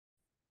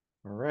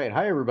All right.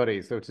 Hi, everybody.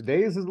 So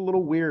today's is a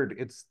little weird.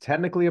 It's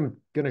technically, I'm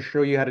going to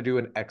show you how to do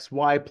an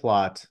XY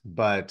plot,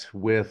 but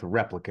with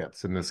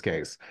replicates in this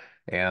case.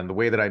 And the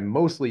way that I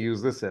mostly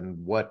use this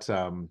and what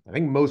I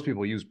think most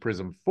people use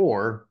Prism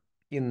for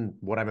in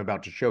what I'm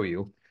about to show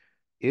you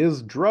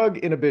is drug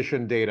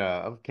inhibition data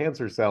of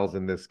cancer cells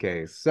in this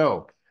case.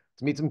 So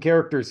let's meet some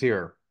characters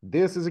here.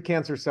 This is a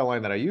cancer cell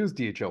line that I use,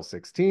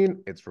 DHL16.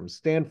 It's from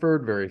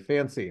Stanford, very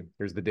fancy.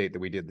 Here's the date that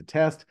we did the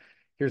test.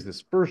 Here's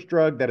this first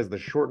drug. That is the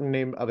shortened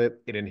name of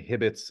it. It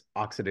inhibits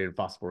oxidative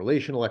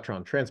phosphorylation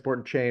electron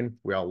transport chain.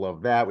 We all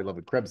love that. We love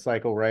the Krebs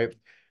cycle, right?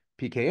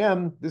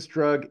 PKM, this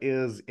drug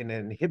is an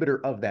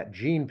inhibitor of that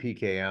gene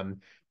PKM,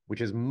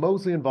 which is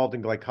mostly involved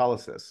in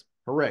glycolysis.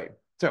 Hooray.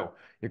 So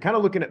you're kind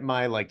of looking at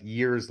my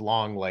years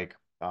long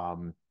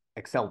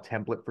Excel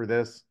template for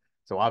this.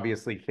 So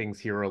obviously things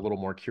here are a little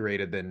more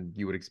curated than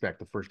you would expect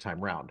the first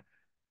time round.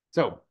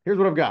 So here's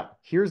what I've got.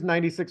 Here's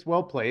 96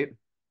 well plate.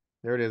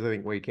 There it is. I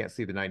think, well, you can't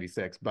see the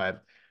 96,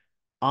 but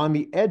on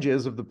the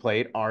edges of the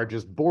plate are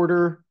just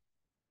border.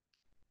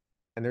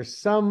 And there's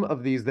some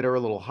of these that are a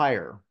little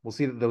higher. We'll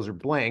see that those are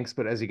blanks,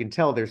 but as you can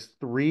tell, there's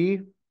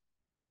 3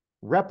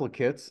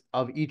 replicates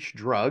of each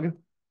drug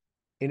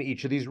in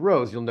each of these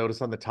rows. You'll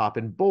notice on the top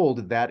in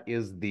bold, that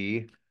is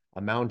the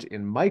amount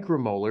in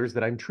micromolars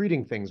that I'm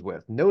treating things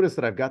with. Notice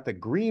that I've got the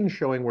green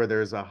showing where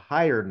there's a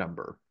higher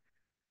number.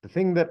 The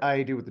thing that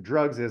I do with the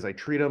drugs is I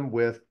treat them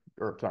with,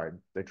 or sorry,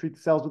 I treat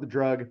the cells with the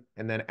drug,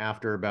 and then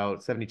after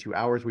about 72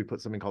 hours, we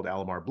put something called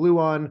Alamar Blue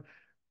on.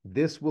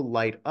 This will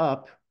light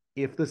up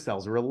if the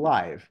cells are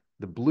alive.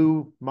 The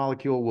blue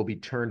molecule will be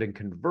turned and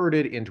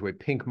converted into a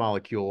pink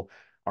molecule.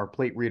 Our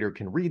plate reader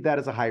can read that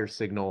as a higher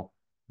signal.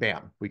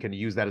 Bam, we can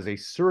use that as a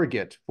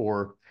surrogate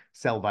for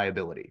cell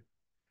viability.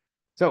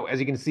 So as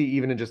you can see,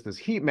 even in just this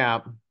heat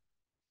map,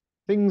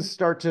 things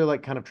start to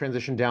kind of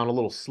transition down a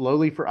little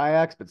slowly for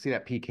IX, but see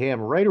that PKM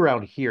right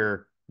around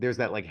here, there's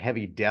that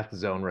heavy death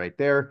zone right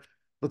there.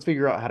 Let's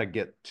figure out how to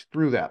get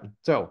through that.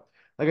 So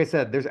like I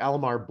said, there's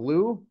Alamar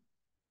Blue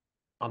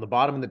on the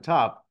bottom and the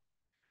top.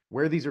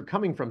 Where these are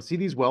coming from, see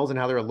these wells and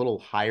how they're a little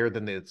higher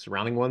than the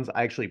surrounding ones?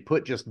 I actually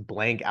put just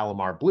blank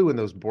Alamar Blue in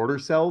those border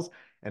cells,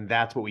 and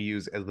that's what we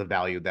use as the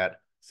value that,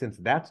 since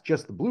that's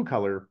just the blue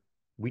color,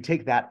 we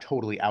take that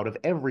totally out of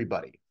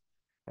everybody.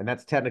 And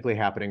that's technically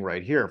happening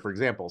right here, for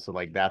example. So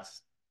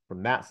that's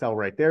from that cell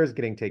right there is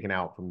getting taken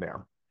out from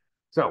there.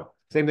 So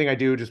same thing I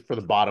do just for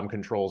the bottom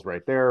controls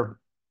right there.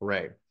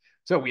 Hooray.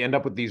 So we end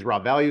up with these raw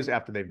values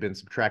after they've been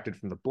subtracted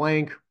from the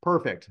blank.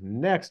 Perfect.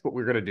 Next, what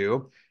we're going to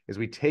do is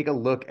we take a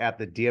look at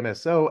the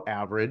DMSO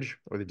average,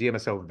 or the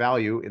DMSO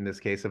value in this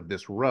case of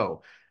this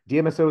row.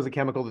 DMSO is a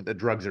chemical that the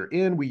drugs are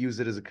in. We use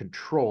it as a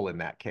control in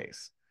that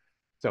case.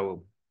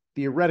 So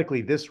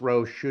theoretically, this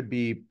row should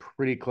be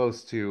pretty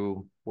close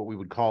to what we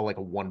would call like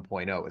a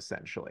 1.0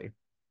 essentially.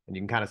 And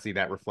you can kind of see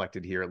that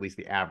reflected here, at least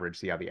the average.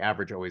 See how the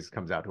average always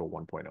comes out to a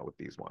 1.0 with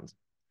these ones.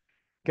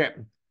 Okay,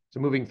 so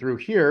moving through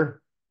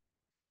here,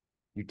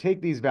 you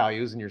take these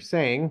values and you're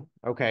saying,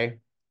 okay,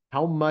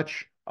 how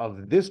much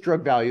of this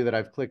drug value that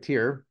I've clicked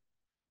here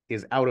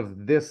is out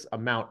of this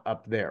amount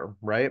up there,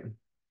 right?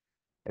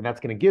 And that's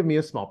going to give me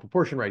a small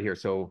proportion right here.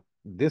 So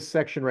this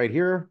section right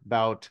here,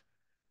 about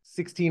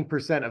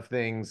 16% of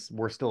things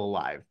were still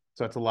alive.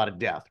 So that's a lot of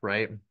death,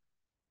 right?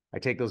 I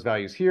take those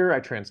values here,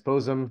 I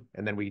transpose them,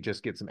 and then we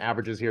just get some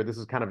averages here. This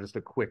is kind of just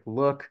a quick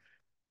look.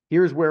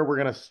 Here's where we're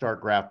going to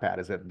start GraphPad,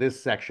 is at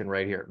this section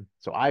right here.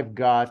 So I've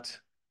got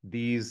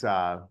these,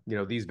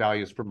 these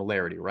values for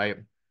molarity, right?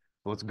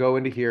 So let's go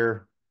into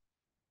here.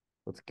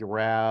 Let's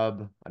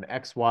grab an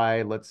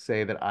XY. Let's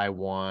say that I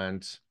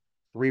want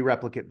 3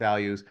 replicate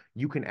values.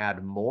 You can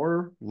add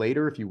more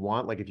later if you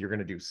want, like if you're going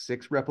to do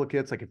 6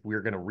 replicates, like if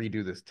we're going to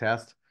redo this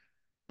test.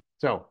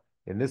 So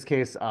in this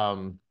case,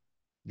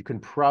 you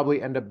can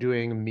probably end up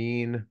doing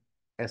mean,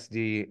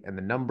 SD, and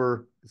the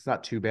number. It's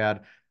not too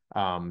bad.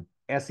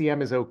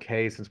 SEM is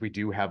okay since we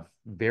do have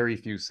very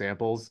few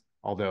samples,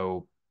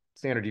 although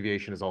standard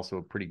deviation is also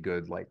a pretty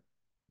good,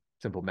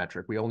 simple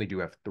metric. We only do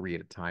have 3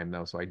 at a time,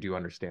 though, so I do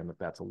understand that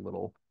that's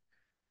you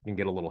can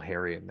get a little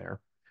hairy in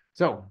there.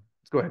 So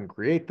let's go ahead and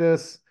create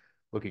this.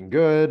 Looking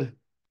good.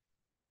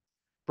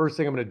 First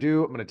thing I'm going to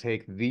do, I'm going to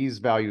take these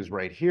values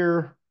right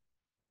here.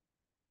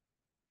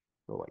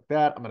 Go like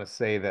that. I'm going to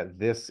say that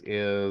this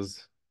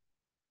is,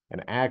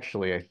 and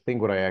actually, I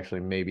think what I actually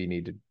maybe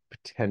need to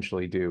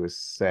potentially do is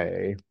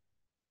say,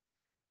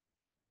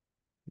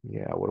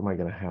 yeah, what am I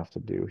going to have to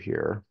do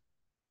here?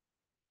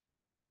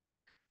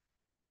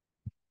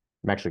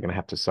 I'm actually going to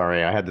have to,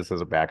 sorry, I had this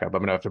as a backup. I'm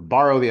going to have to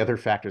borrow the other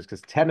factors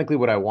because technically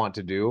what I want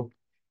to do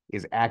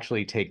is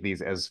actually take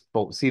these as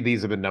full. See,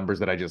 these are the numbers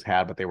that I just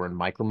had, but they were in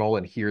micromole,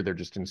 and here they're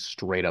just in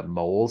straight up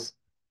moles.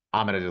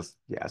 I'm going to just,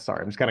 yeah,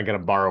 sorry. I'm just kind of going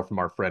to borrow from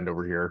our friend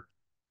over here.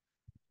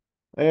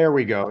 There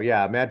we go.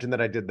 Yeah, imagine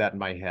that I did that in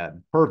my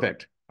head.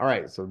 Perfect. All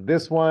right, so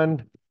this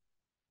one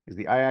is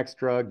the IX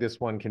drug. This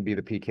one can be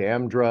the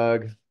PKM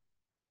drug.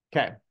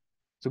 Okay.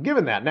 So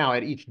given that, now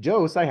at each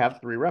dose, I have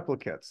 3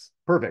 replicates.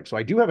 Perfect. So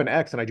I do have an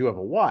X and I do have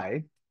a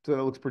Y. So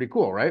that looks pretty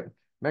cool, right?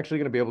 I'm actually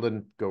going to be able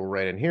to go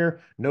right in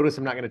here. Notice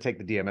I'm not going to take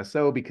the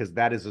DMSO because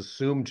that is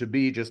assumed to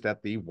be just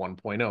at the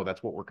 1.0.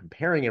 That's what we're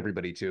comparing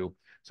everybody to.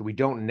 So we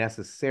don't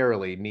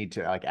necessarily need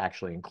to like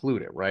actually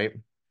include it, right?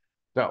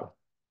 So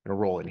I'm going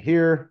to roll in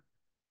here.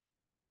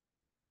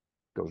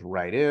 Goes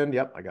right in.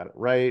 Yep, I got it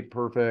right.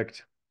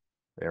 Perfect.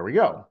 There we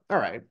go. All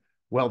right.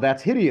 Well,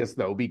 that's hideous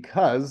though,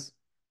 because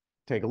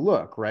take a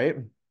look, right?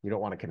 You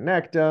don't want to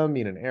connect them,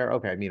 mean an error.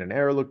 Okay, mean an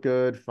error look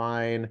good,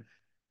 fine.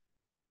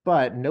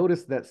 But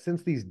notice that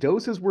since these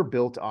doses were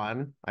built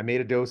on, I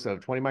made a dose of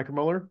 20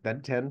 micromolar,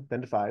 then 10,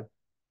 then to 5,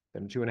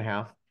 then to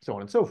 2.5, so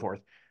on and so forth.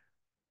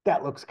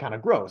 That looks kind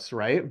of gross,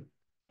 right?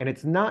 And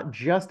it's not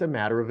just a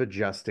matter of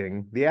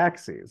adjusting the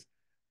axes.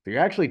 So you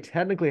actually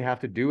technically have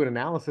to do an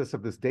analysis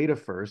of this data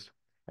first,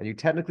 and you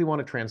technically want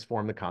to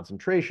transform the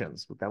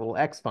concentrations with that little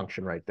X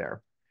function right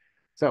there.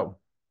 So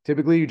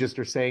typically you just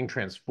are saying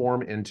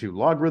transform into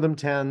logarithm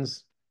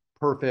tens.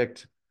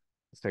 Perfect.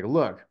 Let's take a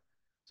look.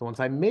 So once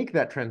I make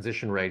that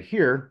transition right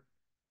here,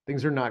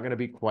 things are not going to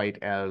be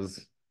quite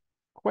as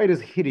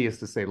hideous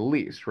to say the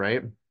least,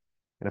 right?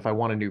 And if I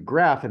want a new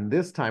graph, and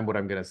this time what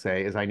I'm going to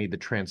say is I need the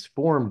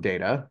transform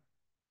data.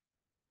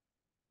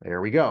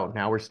 There we go.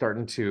 Now we're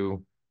starting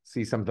to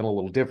see something a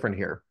little different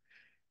here.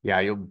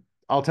 Yeah,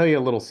 I'll tell you a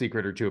little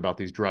secret or two about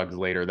these drugs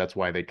later. That's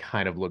why they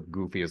kind of look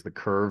goofy as the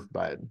curve,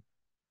 but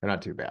they're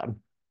not too bad.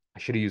 I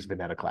should have used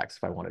venetoclax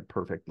if I wanted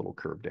perfect little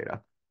curve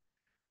data.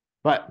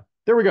 But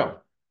there we go.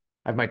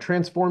 I have my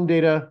transform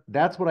data.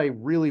 That's what I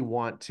really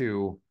want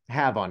to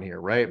have on here,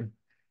 right?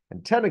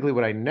 And technically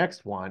what I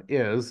next want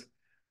is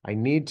I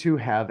need to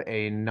have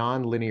a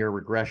nonlinear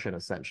regression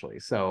essentially.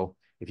 So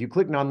if you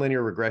click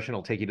nonlinear regression,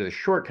 it'll take you to the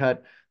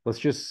shortcut. Let's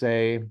just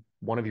say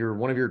one of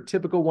your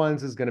typical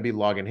ones is going to be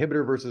log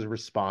inhibitor versus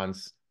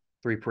response,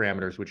 3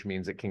 parameters, which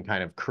means it can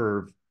kind of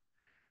curve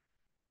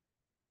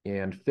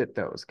and fit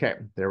those. Okay,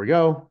 there we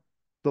go.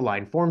 The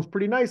line forms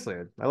pretty nicely.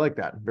 I like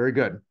that. Very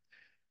good.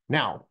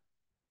 Now,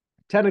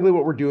 technically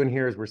what we're doing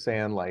here is we're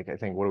saying like, I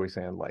think, what are we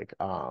saying? Like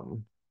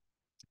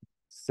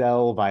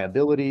cell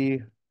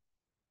viability.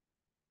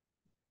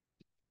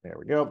 There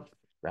we go.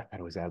 I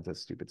always add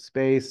this stupid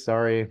space.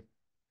 Sorry.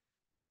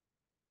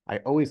 I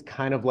always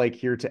kind of like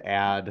here to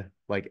add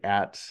like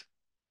at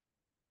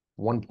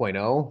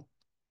 1.0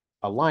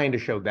 a line to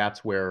show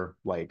that's where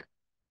like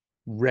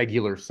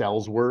regular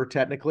cells were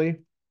technically.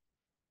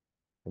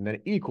 And then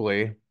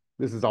equally,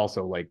 this is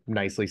also like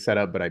nicely set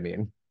up, but I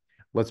mean,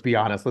 let's be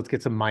honest, let's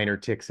get some minor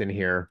ticks in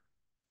here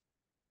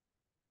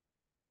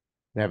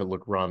and have it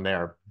look run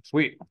there.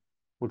 Sweet.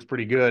 Looks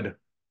pretty good.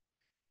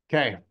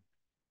 Okay.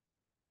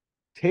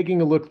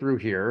 Taking a look through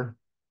here,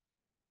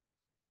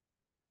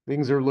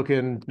 things are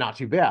looking not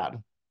too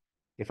bad.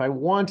 If I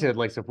wanted,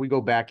 like, so if we go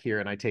back here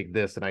and I take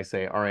this and I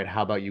say, all right,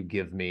 how about you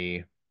give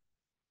me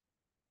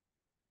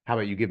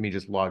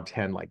just log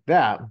 10 like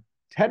that?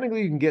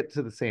 Technically, you can get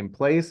to the same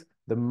place.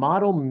 The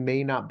model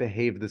may not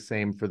behave the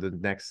same for the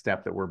next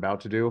step that we're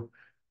about to do,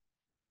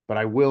 but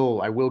I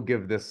will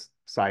give this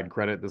side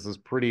credit. This is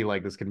pretty,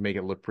 like, this can make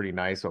it look pretty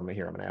nice. So I'm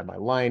gonna add my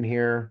line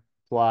here,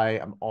 apply.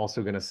 I'm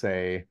also gonna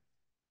say,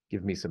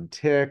 give me some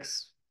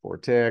ticks, 4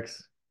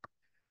 ticks.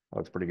 That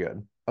looks pretty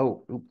good.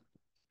 Oh, oop,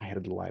 I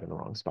had the line in the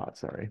wrong spot.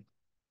 Sorry.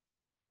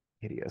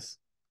 Hideous.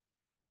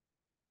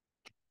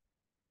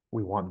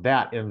 We want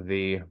that in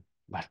the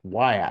left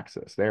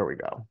y-axis. There we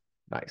go.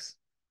 Nice.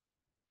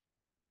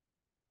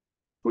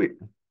 Sweet.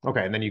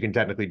 Okay, and then you can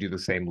technically do the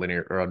same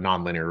linear or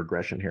non-linear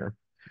regression here.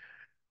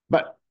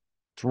 But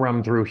to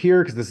run through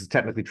here, because this is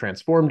technically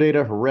transform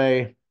data,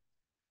 hooray.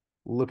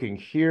 Looking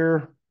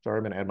here, sorry,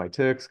 I'm gonna add my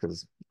ticks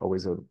because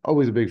always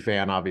a big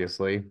fan,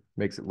 obviously.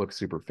 Makes it look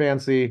super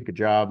fancy. Good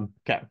job.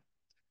 Okay.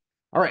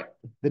 All right.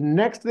 The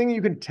next thing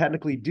you can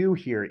technically do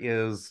here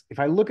is if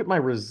I look at my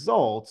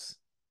results,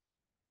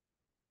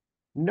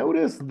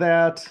 notice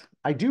that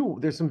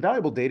there's some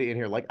valuable data in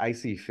here like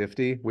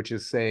IC50, which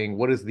is saying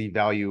what is the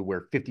value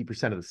where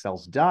 50% of the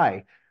cells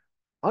die.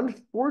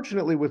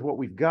 Unfortunately, with what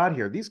we've got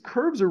here, these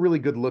curves are really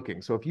good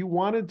looking. So if you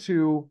wanted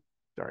to,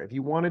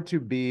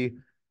 be,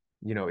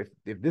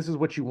 if this is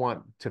what you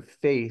want to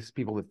face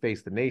people that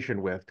face the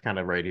nation with, kind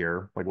of right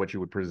here, like what you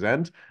would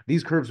present,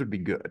 these curves would be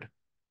good.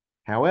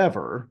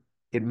 However,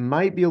 it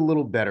might be a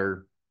little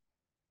better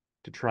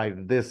to try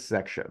this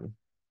section.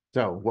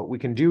 So what we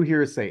can do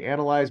here is say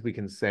analyze. We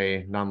can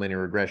say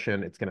nonlinear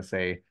regression. It's going to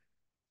say,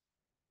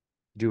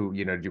 do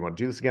you want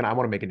to do this again? I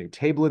want to make a new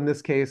table in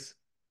this case.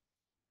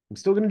 I'm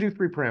still going to do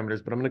 3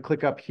 parameters, but I'm going to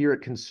click up here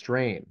at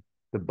constrain.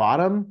 The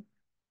bottom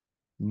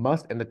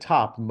and the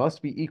top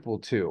must be equal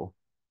to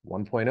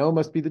 1.0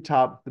 must be the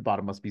top, the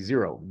bottom must be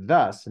 0.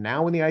 Thus,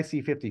 now when the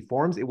IC50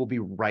 forms, it will be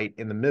right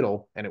in the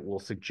middle, and it will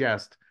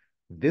suggest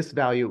this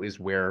value is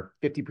where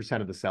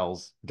 50% of the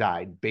cells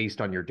died based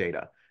on your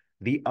data.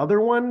 The other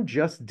one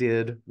just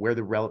did where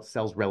the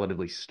cells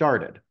relatively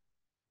started.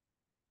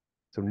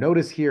 So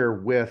notice here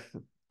with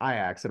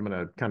IAX, and I'm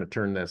going to kind of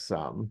turn this,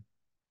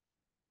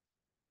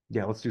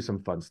 yeah, let's do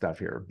some fun stuff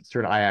here. Let's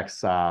turn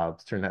IX,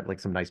 let's turn that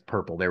like some nice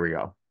purple. There we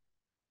go.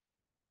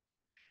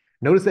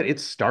 Notice that it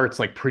starts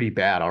like pretty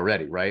bad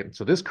already, right?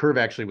 So this curve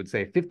actually would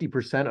say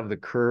 50% of the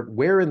curve.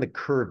 Where in the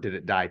curve did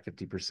it die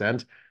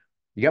 50%?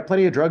 You got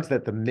plenty of drugs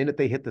that the minute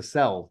they hit the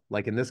cell,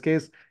 like in this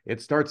case,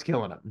 it starts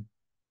killing them.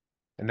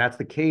 And that's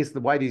the case.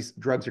 Why these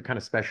drugs are kind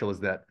of special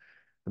is that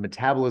the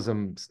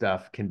metabolism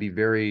stuff can be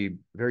very,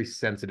 very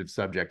sensitive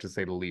subject, to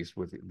say the least,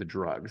 with the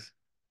drugs.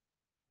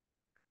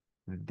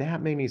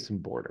 That may need some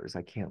borders.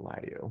 I can't lie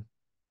to you.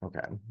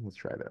 Okay, let's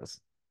try this.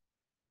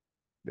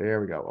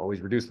 There we go.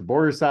 Always reduce the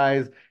border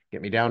size.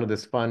 Get me down to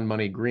this fun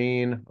money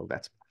green. Oh,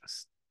 that's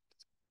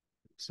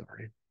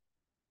sorry.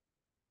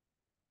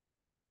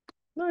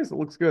 Nice. It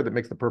looks good. That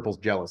makes the purples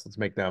jealous. Let's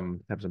make them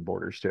have some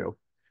borders too.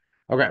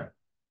 Okay.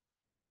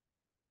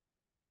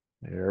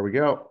 There we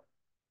go.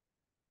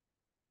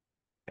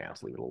 Yeah,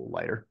 let's leave it a little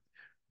lighter.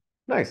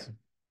 Nice.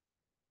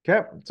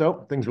 Okay.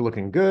 So things are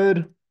looking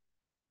good.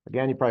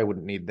 Again, you probably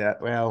wouldn't need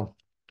that. Well,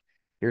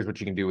 here's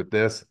what you can do with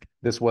this.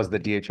 This was the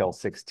DHL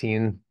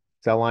 16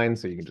 cell line.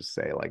 So you can just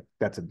say like,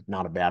 that's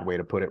not a bad way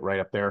to put it right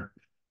up there.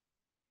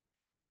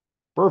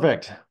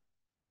 Perfect.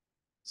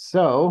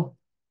 So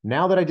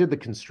now that I did the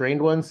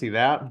constrained one, see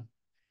that?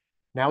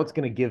 Now it's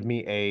going to give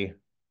me a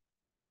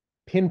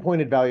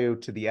pinpointed value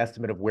to the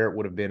estimate of where it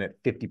would have been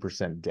at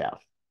 50%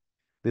 depth.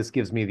 This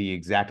gives me the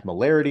exact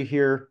molarity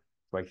here.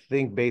 So I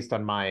think based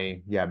on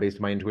my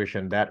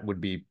intuition, that would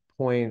be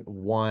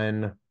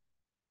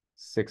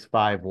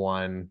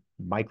 0.1651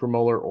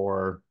 micromolar,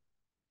 or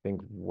I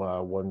think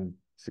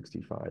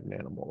 165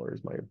 nanomolar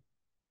is my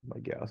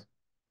guess.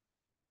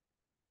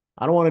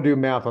 I don't want to do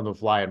math on the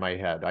fly in my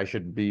head. I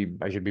should be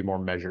more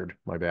measured.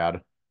 My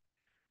bad.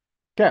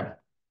 Okay,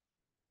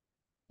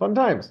 fun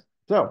times.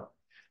 So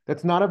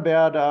that's not a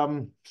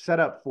bad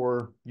setup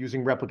for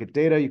using replicate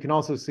data. You can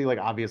also see, like,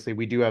 obviously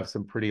we do have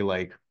some pretty,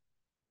 like,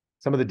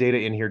 some of the data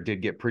in here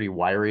did get pretty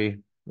wiry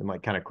and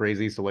like kind of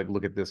crazy. So like,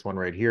 look at this one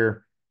right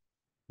here.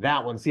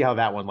 That one, see how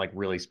that one like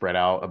really spread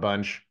out a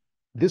bunch.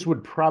 This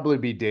would probably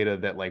be data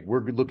that like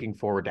we're looking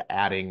forward to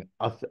adding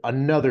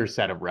another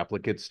set of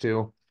replicates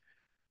to,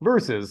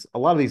 versus a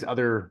lot of these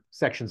other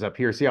sections up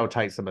here. See how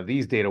tight some of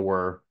these data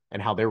were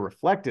and how they're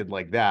reflected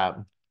like that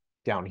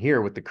down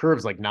here with the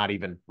curves like not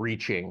even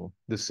reaching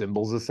the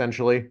symbols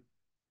essentially.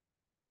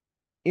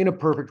 In a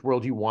perfect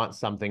world, you want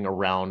something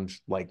around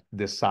like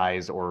this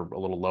size or a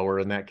little lower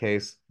in that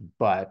case,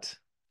 but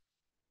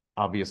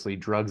obviously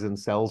drugs and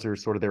cells are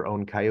sort of their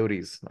own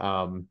coyotes.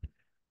 And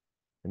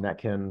that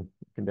can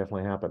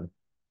definitely happen.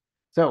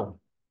 So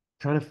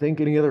trying to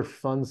think any other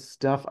fun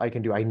stuff I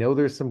can do. I know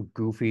there's some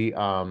goofy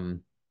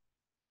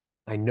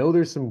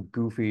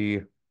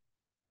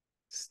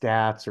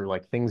stats or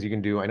like things you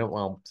can do. I know,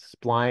 well,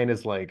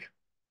 spline's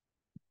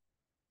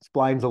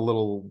a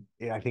little,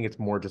 I think it's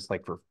more just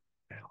like for,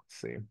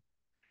 let's see.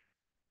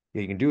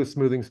 Yeah, you can do a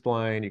smoothing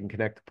spline, you can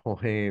connect the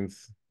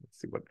points. Let's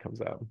see what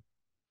comes up.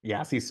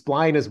 Yeah, see,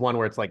 spline is one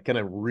where it's like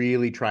gonna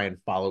really try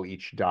and follow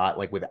each dot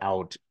like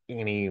without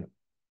any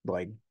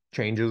like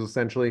changes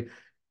essentially.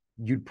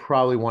 You'd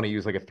probably want to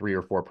use like a 3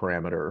 or 4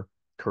 parameter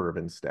curve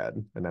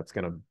instead, and that's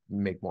gonna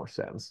make more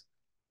sense.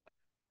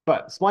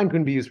 But spline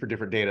can be used for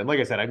different data. And like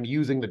I said, I'm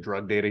using the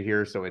drug data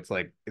here, so it's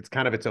like it's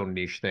kind of its own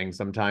niche thing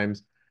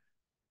sometimes.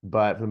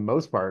 But for the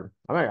most part,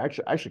 I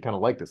actually kind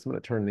of like this. I'm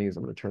gonna turn these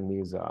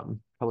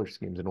color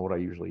schemes into what I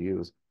usually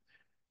use.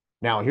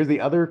 Now, here's the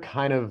other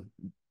kind of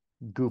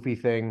goofy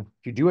thing.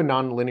 If you do a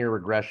nonlinear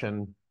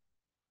regression,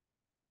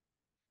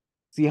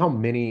 see how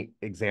many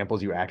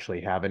examples you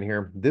actually have in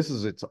here. This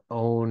is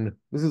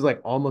like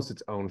almost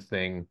its own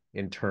thing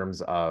in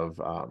terms of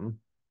a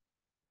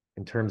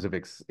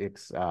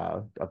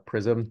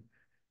Prism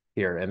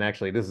here. And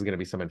actually, this is going to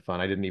be something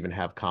fun. I didn't even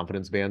have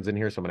confidence bands in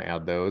here, so I'm going to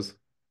add those.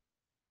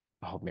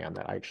 Oh man,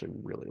 I actually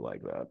really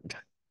like that.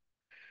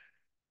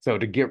 So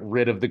to get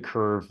rid of the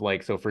curve,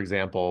 like, so for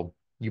example,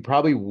 you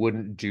probably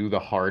wouldn't do the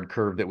hard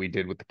curve that we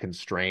did with the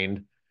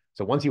constrained.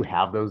 So once you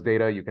have those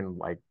data, you can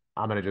like,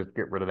 I'm going to just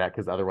get rid of that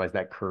because otherwise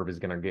that curve is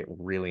going to get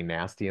really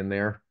nasty in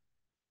there.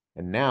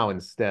 And now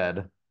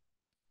instead,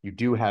 you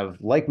do have,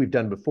 like we've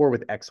done before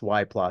with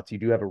XY plots, you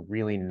do have a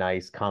really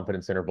nice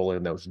confidence interval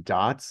in those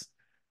dots.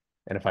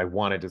 And if I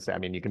wanted to say, I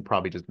mean, you can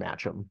probably just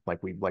match them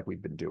like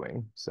we've been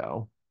doing.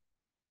 So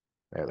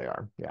there they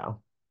are. Yeah.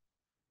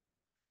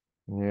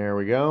 There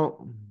we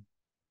go.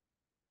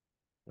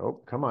 Oh,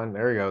 come on.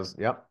 There he goes.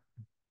 Yep.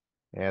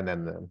 And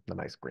then the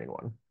nice green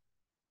one.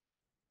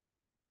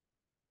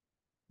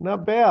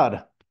 Not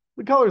bad.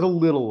 The color's a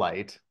little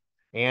light.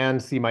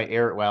 And see my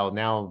error. Well,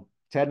 now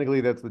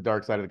technically that's the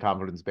dark side of the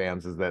confidence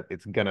bands, is that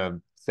it's gonna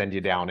send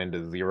you down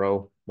into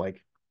zero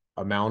like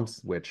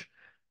amounts, which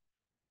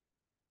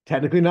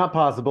technically not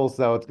possible.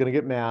 So it's gonna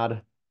get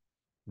mad.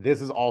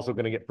 This is also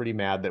gonna get pretty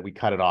mad that we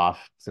cut it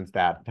off since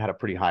that had a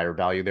pretty higher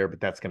value there, but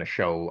that's gonna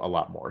show a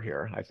lot more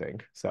here, I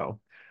think. So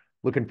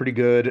looking pretty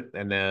good.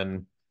 And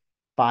then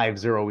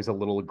 5-0 is a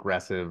little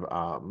aggressive. You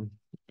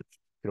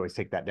could always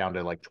take that down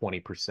to like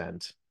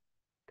 20%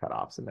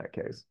 cutoffs in that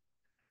case.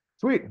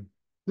 Sweet.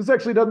 This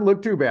actually doesn't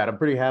look too bad. I'm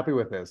pretty happy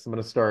with this. I'm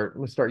gonna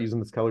start using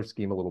this color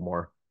scheme a little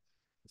more.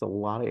 It's a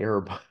lot of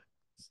error bars.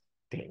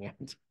 Dang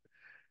it.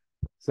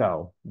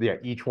 So yeah,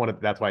 each one of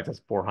that's why it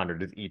says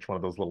 400 is each one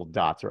of those little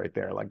dots right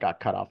there, like got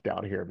cut off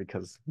down here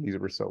because these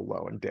were so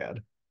low and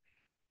dead.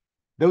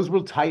 Those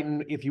will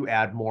tighten if you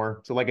add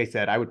more. So like I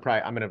said, I'm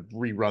going to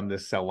rerun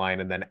this cell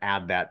line and then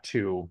add that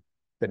to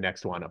the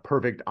next one.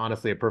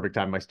 Honestly, a perfect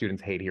time. My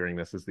students hate hearing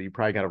this is that you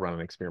probably got to run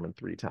an experiment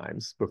 3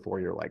 times before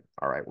you're like,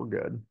 all right, we're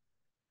good.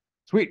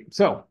 Sweet.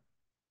 So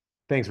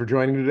thanks for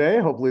joining today.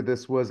 Hopefully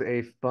this was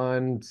a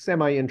fun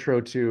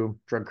semi-intro to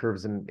drug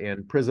curves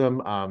and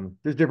Prism.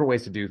 There's different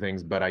ways to do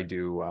things, but I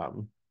do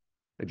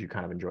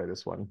kind of enjoy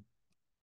this one.